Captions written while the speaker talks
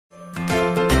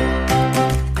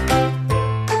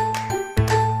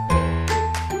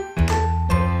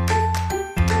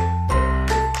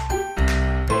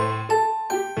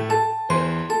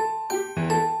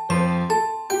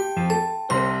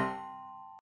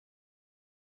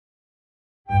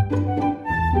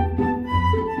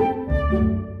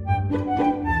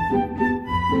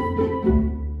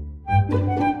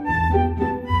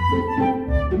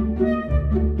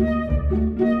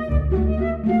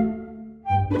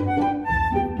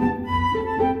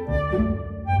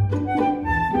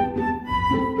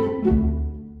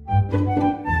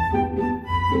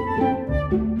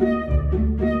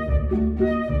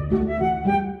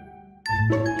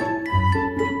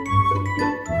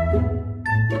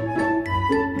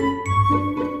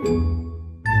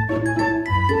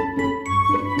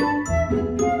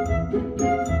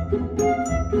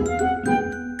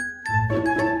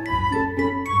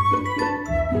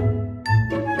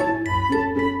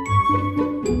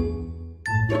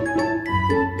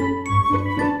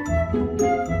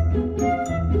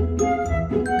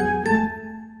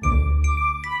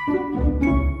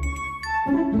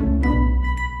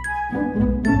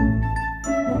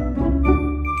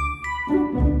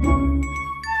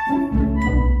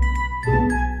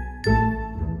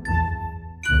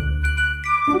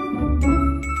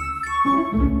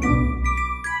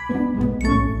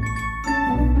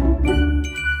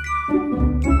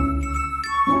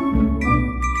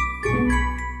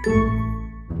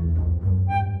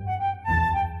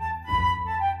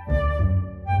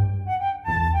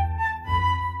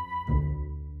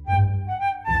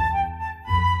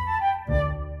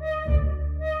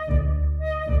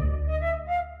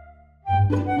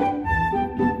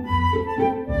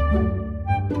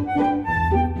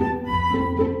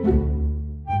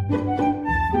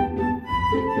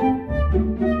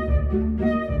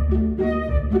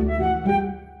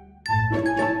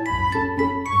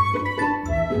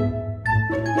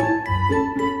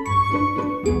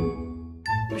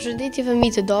Përshëndetje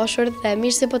fëmijë të dashur dhe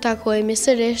mirë se po takohemi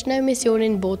sërish në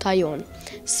emisionin Bota jonë.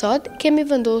 Sot kemi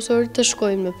vendosur të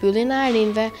shkojmë në Pyllin e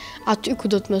arinjve, aty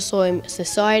ku do të mësojmë se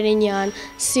sa arinj janë,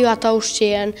 si ata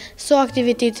ushqehen, sa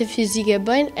aktivitete fizike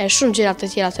bëjnë e shumë gjëra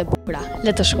të tjera të bukura.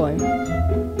 Le të shkojmë.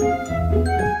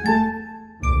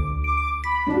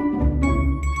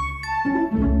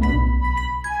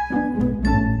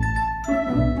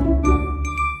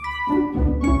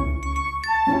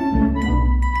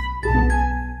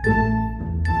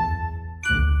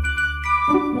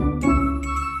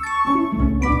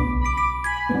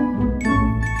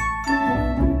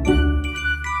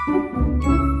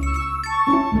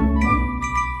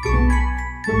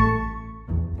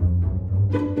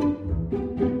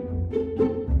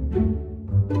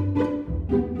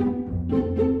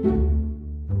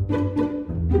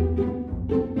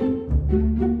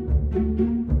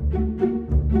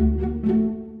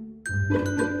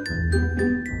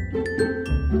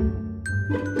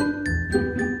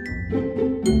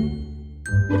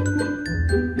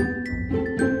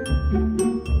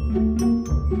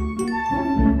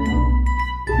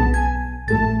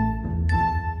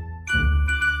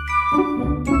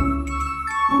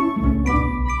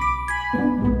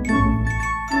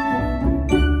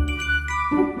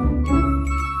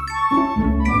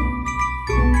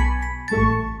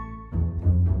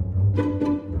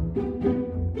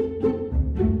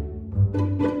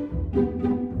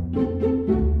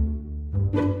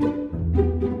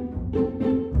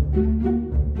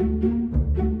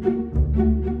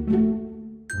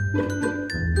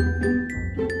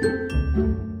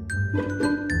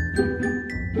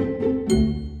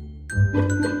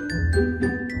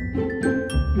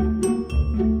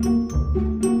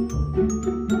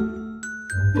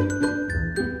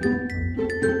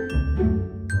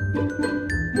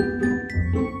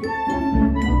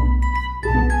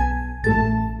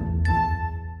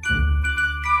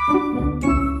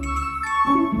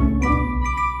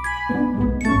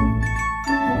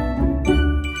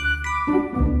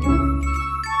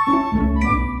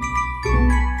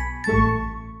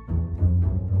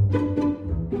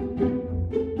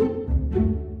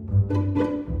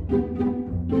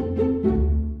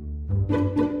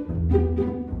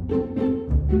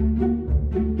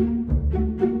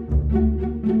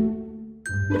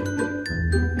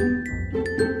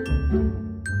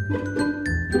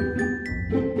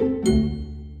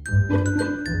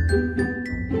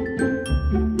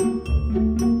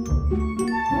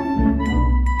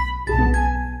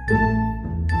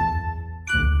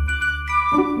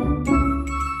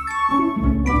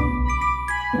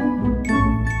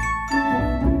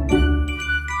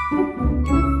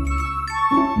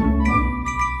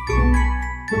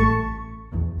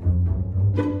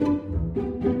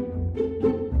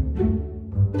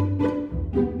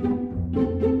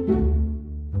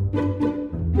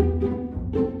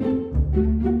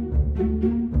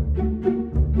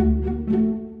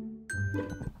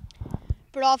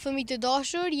 Mirëmbrëma fëmijë të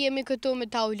dashur, jemi këtu me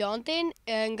Taulantin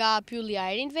nga Pylli i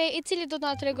arinjve, i cili do të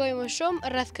na tregojë më shumë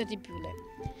rreth këtij pylli.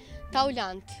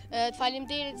 Taulant, të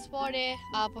faleminderit së pari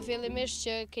apo fillimisht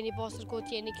që keni pasur kohë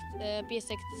të jeni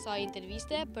pjesë e kësaj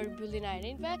interviste për Pyllin e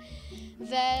arinjve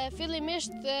dhe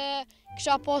fillimisht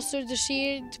kisha pasur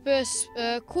dëshirë të pyes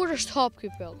kur është hap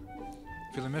ky pyll?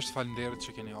 Fillimisht faleminderit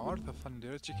që keni ardhur dhe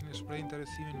faleminderit që keni shprehur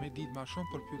interesimin me ditë më shumë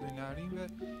për Pyllin e arinjve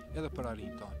edhe për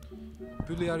arinjt tonë.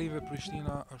 Pylli i arinjve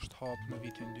Prishtina është hap në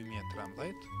vitin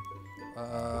 2013.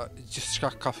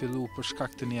 Gjithçka ka filluar për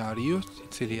shkak të një ariut,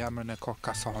 i cili emrin e ka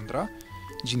Kassandra,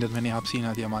 gjendet me një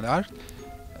hapësinë atje më lart.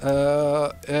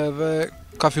 Edhe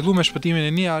ka filluar me shpëtimin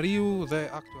e një ariu dhe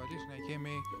aktualisht ne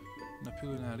kemi në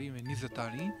Pyllin e arinjve 20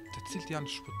 arinj, të cilët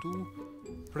janë shpëtuar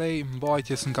prej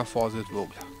mbajtjes nga fazet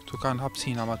vogla. Këtu kanë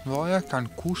hapësina më të mëdha,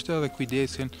 kanë kushte dhe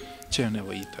kujdesin që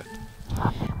nevojitet.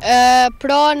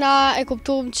 Pra na e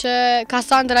kuptuam që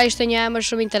Kassandra ishte një emër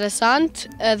shumë interesant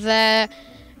dhe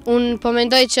unë po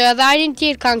mendoj që edhe arinjt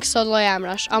tjerë kanë këso lloj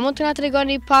emrash. A mund të na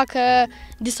tregoni pak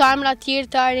disa emra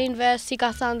tjerë të arinjve si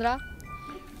Kassandra?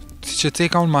 Siç e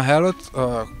theka unë më herët,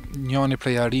 njëri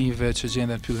prej arinjve që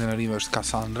gjenden në Pyllin e arinjve është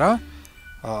Kassandra,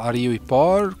 ariu i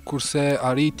parë, kurse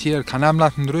arinjt tjerë kanë emra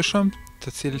të ndryshëm,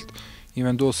 të cilët i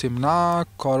vendosim na,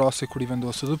 ka raste kur i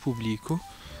vendos edhe publiku.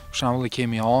 Për shembull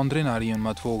kemi Andrin, ariun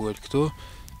më të vogël këtu,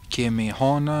 kemi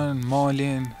Hanën,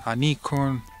 Malin,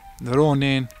 Anikun,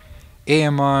 Ronin,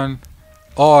 Emën,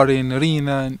 Arin,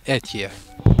 Rinën e tjerë.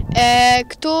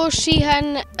 Këtu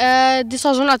shihen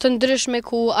disa zona të ndryshme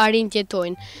ku arinjt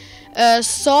jetojnë.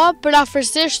 Sa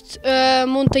përafërsisht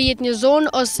mund të jetë një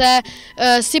zonë ose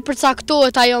si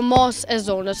përcaktohet ajo masë e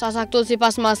zonës? A caktohet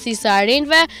sipas masisë së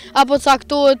arinjve apo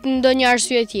caktohet ndonjë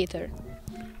arsye tjetër?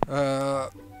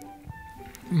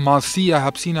 Madhësia e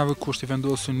hapësinave kush i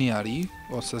vendosun një arinj,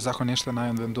 ose zakonisht na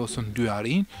janë vendosur 2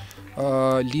 arinj,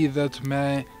 lidhet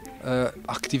me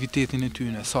aktivitetin e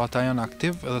tyne, sa ata janë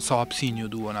aktiv edhe sa hapësinë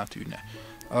ju duan atyne.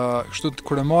 Kështu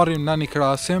kur e marrim në një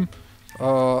krahasim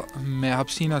me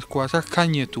hapësinat ku ata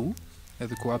kanë jetu,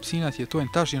 edhe ku hapësinat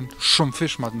jetojnë tash janë shumë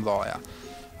fish më të mëdha.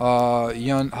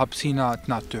 Janë hapësina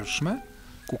të natyrshme,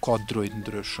 ku ka drojt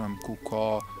ndryshëm, ku ka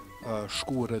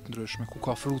shkurë të ndryshme, ku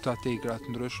ka fruta të egra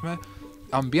të ndryshme,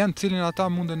 ambient cilin ata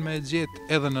munden me e gjetë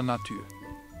edhe në natyrë.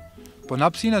 Po në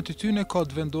hapësinat e tyne ka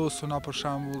të vendosur për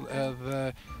shembull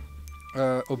edhe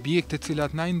objekte të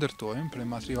cilat na i ndërtojmë prej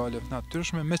materialeve të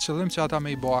natyrshme me qëllim që ata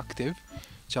me i bë aktiv,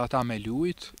 që ata me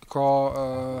lujt, ka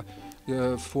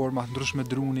forma të ndryshme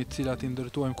druni të cilat i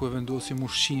ndërtojmë ku e vendosim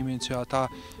ushqimin që ata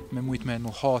me mujt me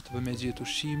nuhat dhe me gjetë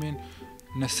ushqimin.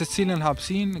 Në secilën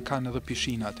hapësinë kanë edhe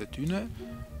pishinat e tyne,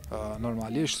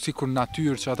 normalisht sikur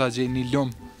natyrë që ata gjejnë një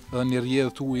lum dhe një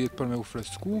rrjedhë të ujit për me u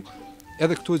fresku,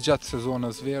 edhe këtu gjatë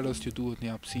sezonës verës që duhet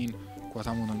një hapësinë ku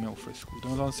ata mundën me u fresku.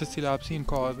 Domethënë secila hapësinë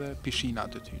ka edhe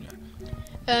pishinat e tyne.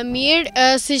 Mirë,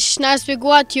 siç na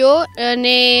shpjeguat ju,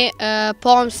 ne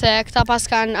pam se këta pas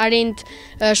kanë arinjt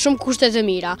shumë kushte të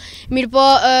mira. Mirë po,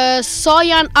 sa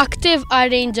janë aktiv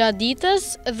arinjt gjatë ditës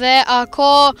dhe a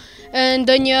ka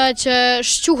ndonjë që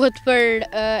shquhet për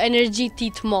energji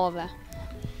të madhe?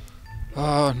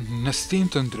 Në stin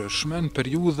të ndryshme, në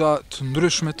periudha të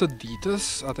ndryshme të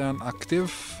ditës, ata janë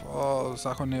aktiv,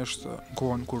 zakonisht në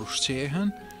kohën kur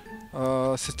ushqehen,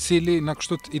 se cili në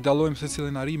kështu i dallojmë se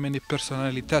cilin arinj me një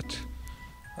personalitet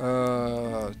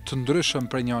të ndryshëm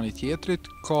për njëri tjetrit,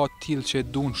 ka tillë që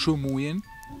duan shumë ujin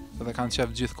dhe kanë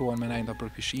qef gjithkohën me nejnda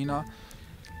për pishina,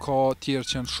 ka tjerë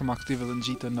që janë shumë aktiv dhe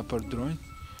ngjiten në për drunj.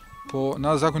 Po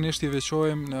na zakonisht i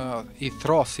veçojmë i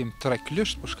thrasim 3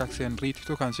 klysht për shkak se janë rrit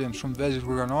këtu, kanë qenë shumë vegjël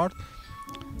kur kanë ardhur.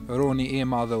 Roni,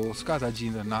 Ema dhe Oska, ata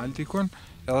gjenden në Altikun,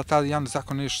 edhe ata janë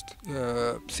zakonisht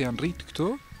pse janë rrit këtu,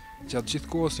 gjatë gjithë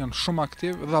kohës janë shumë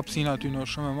aktiv dhe hapësina aty në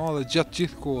shumë e madhe, gjatë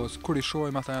gjithë kohës kur i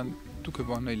shohim ata janë duke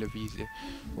bën në lëvizje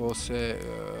ose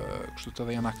kështu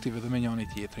edhe janë aktive edhe me njëri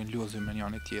tjetrin, luazin me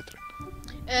njëri tjetrin.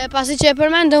 Pasi që e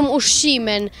përmendëm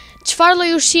ushqimin, çfarë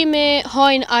lloj ushqimi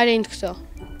hajnë arinjt këtu?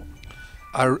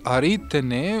 Arinjt e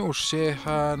ne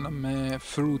ushqehen me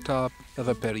fruta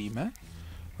edhe perime,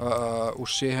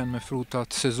 ushqehen me fruta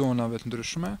të sezonave të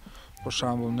ndryshme, për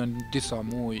shembull në disa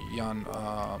muaj janë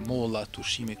mollat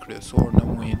ushqimi kryesor, në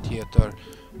muajin tjetër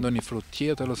ndonjë frutë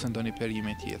tjetër ose ndonjë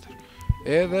perime tjetër.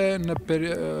 Edhe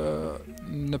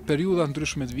në periudha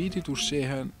ndryshme të vitit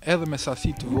ushqehen edhe me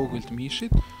sasi të vogël të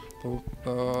mishit, po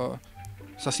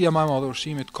sasia më e madhe e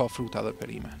ushqimit ka fruta dhe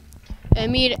perime.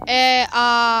 Mirë,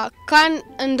 a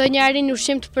kanë ndonjë arinj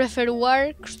ushqim të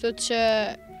preferuar, kështu që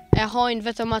e hajnë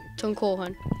vetëm atë të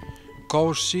kohën? Ka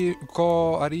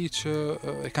arinj që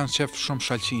e kanë qef shumë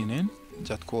shalqinin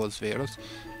gjatë kohës verës,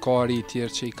 ka arinj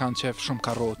tjerë që i kanë qef shumë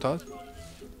karrotat,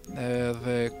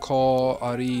 dhe ka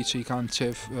ari që i kanë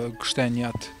qef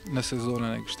gështenjat në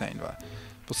sezonën e gështenjve.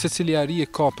 Po secili ari e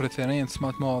ka preferencë më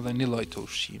të madhe një lloj të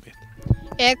ushqimit.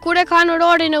 Kur e kanë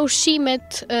orarin e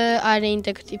ushqimet arinjt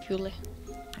e këtij pylli?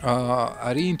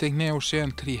 Arinjt tek ne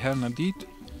ushqehen 3 herë në ditë,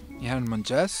 një herë në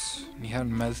mëngjes, një herë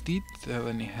në mesditë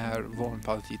edhe një herë vonë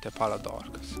pas dite para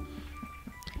darkës.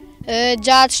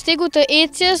 Gjatë shtegut të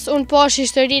ecjes, unë pash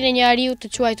historinë e një ariu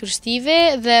të quajtur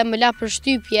Stive dhe më la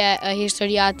përshtypje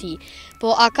historia e tij.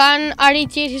 Po a kanë ari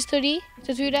tjerë histori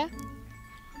të tyre?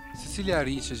 Secili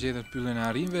ari që gjetet në pyllin e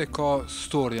arinjve ka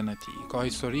storjen e tij, ka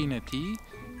historinë e tij,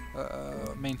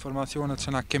 me informacionet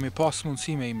që na kemi pas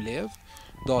mundësi me i mbledh,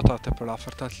 datat e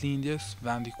përafërtat lindjes,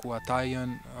 vendi ku ata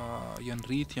janë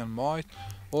rrit, janë majt,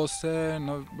 ose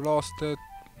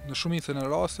në shumicën e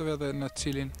rasteve dhe në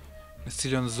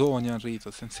cilën zonë janë rrit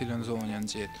ose në cilën zonë janë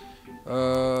gjetë.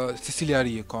 Secili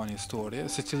ari ka një historie,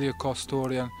 secili ka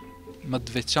storjen më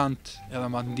të veçantë edhe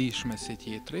më të ndihshme se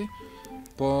tjetri,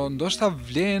 po ndoshta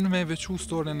vlen me veçu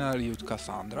storjen e ariut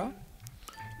Kassandra,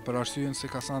 për arsyeën se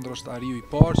Kassandra është ariu i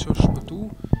parë që është shpëtu,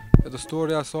 edhe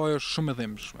storja e saj është shumë e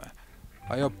dhimbshme.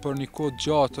 Ajo për një kohë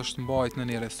gjatë është mbajt në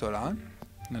një restoran,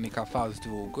 në një kafaz të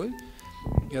vogël,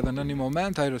 edhe në një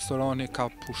moment ai restorani ka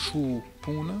pushu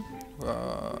punën,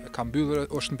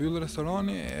 është mbyllur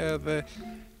restorani edhe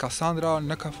Kassandra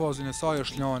në kafazin e saj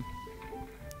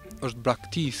është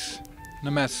braktis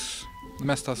në mes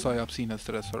të asaj hapësinës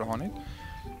të restoranit.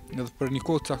 Edhe për një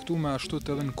kohë caktuar ashtu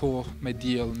edhe në kohë me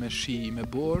diell, me shi, me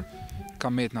borë,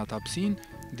 kam met në atë hapësinë,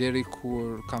 deri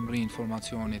kur kam rri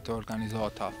informacioni të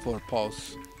organizata For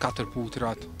Pause 4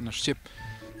 putrat në Shqip,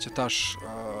 që tash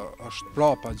është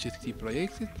prapa gjithë këtij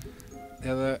projektit,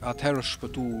 edhe atëherë është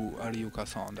shpëtu ariu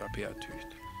Kassandra për aty.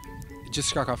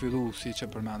 Gjithçka ka fillu si që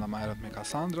përmenda më herët me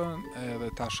Kassandrën, edhe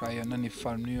tash ajo në një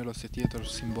farë mënyrë ose tjetër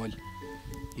simbol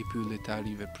i pyllit të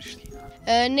arive Prishtina.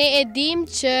 Ne e dim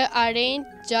që arinjt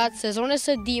gjatë sezonit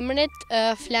së dimrit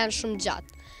flen shumë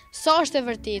gjatë. Sa është e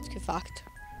vërtet ky fakt?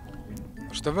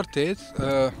 Është e vërtet,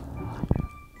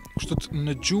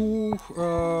 në gjuhë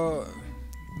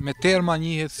me terma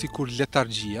njihet sikur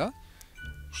letargjia,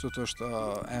 është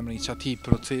emri i çatij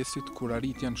procesit kur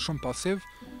arit janë shumë pasiv,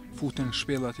 futen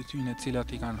shpellat e tyre të cilat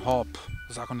i kanë hap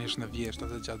zakonisht në vjesht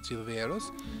edhe gjatë gjithë verës,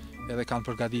 edhe kanë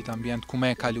përgatit ambient ku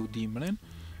me e kalu dimrin,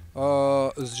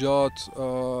 zgjat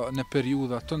në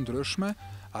periudha të ndryshme,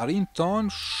 arinjt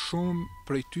tanë shumë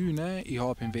prej tyne i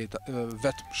hapin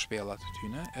vetëm shpellat e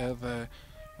tyne, edhe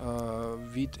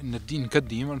në këtë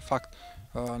dimër, në fakt,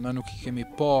 na nuk i kemi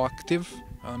pa aktiv,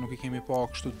 nuk i kemi pa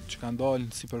kështu që kanë dalë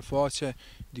në sipërfaqe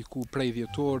diku prej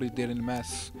dhjetorit deri në mes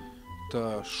të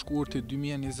shkurtit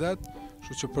 2020,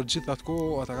 kështu që për gjithë atë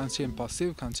kohë ata kanë qenë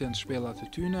pasiv, kanë qenë shpellat e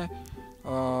tyne,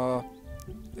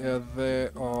 edhe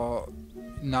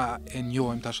na e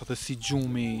njohim tash atë si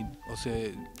gjumi ose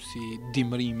si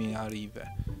dimrimi i arive.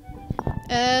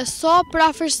 Sa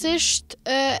prafërsisht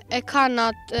e kanë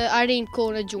atë arinjt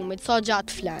kohën e gjumit, sa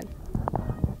gjatë flen?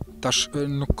 Tash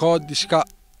nuk ka diçka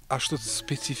ashtu të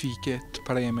specifike të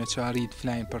preme që arrit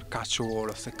flen për kaq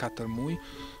orë ose 4 muaj,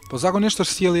 po zakonisht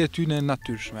është sjellja e tyre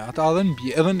natyrshme. Ata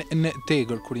edhe në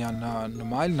tegër kur janë në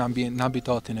mal, në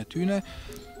habitatin e tyre,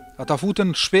 ata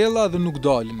futen shpella dhe nuk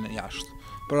dalin jashtë.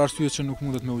 Për arsye që nuk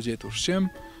mundet me u gjetë ushqim,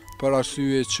 për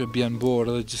arsye që bjen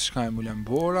borë dhe gjithçka e mulen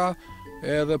bora,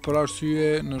 edhe për arsye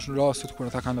në rastet kur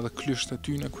ata kanë edhe klysht e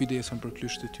tyne, kujdesen për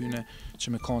klysht e tyne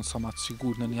që me kanë sa më të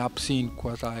sigurt në një hapësinë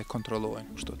ku ata e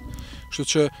kontrollojnë. Kështu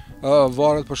që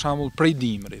varet për shembull prej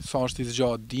dimrit, sa është i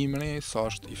zgjatë dimri, sa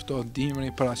është i ftohtë dimri,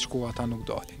 për aq kohë ata nuk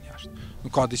dalin jashtë.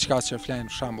 Nuk ka diçka që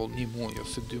flen për shembull 1 muaj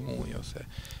ose 2 muaj ose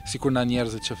sikur na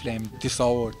njerëzit që flen disa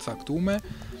orë të caktuara.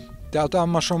 Te ata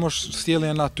më shumë është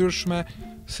sjellja natyrshme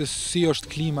se si është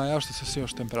klima jashtë se si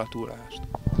është temperatura jashtë.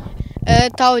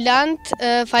 Taulant,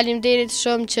 faleminderit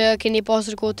shumë që keni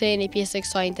pasur kohë të jeni pjesë e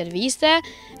kësaj interviste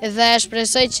dhe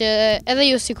shpresoj që edhe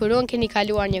ju sikur unë keni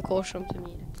kaluar një kohë shumë të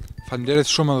mirë.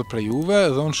 Faleminderit shumë edhe për juve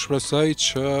dhe unë shpresoj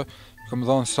që kam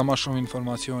dhënë sa më shumë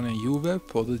informacione juve,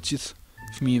 po dhe gjithë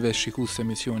fëmijëve shikues të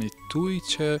emisionit tuaj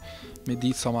që me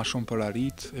ditë sa më shumë për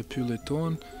arit e pyllit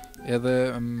tonë, edhe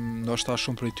ndoshta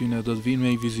shumë prej tyre do të vinë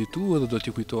me i vizitu edhe do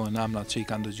t'i kujtohen emrat që i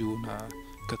kanë dëgjuar në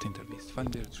këtë intervistë.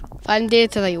 Faleminderit shumë.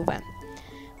 Faleminderit edhe juve.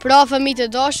 Pra fëmijë të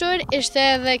dashur, ishte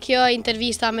edhe kjo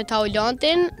intervista me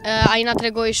Taulantin, ai na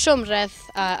tregoi shumë rreth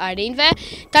arinjve.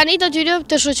 Tani do t'ju lutem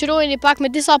të shoqëroheni pak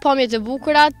me disa pamje të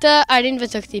bukura të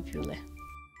arinjve të këtij pylli.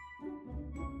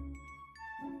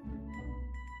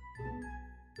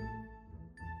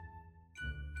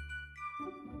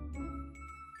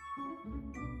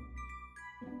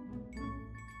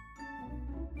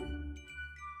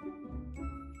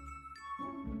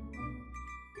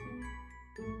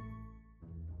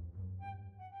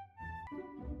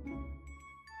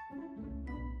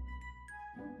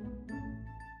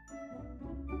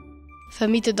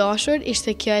 Fëmijë të dashur,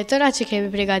 ishte kjo e tëra që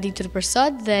kemi përgatitur për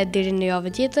sot dhe deri në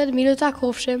javën tjetër, miru ta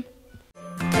kofshim.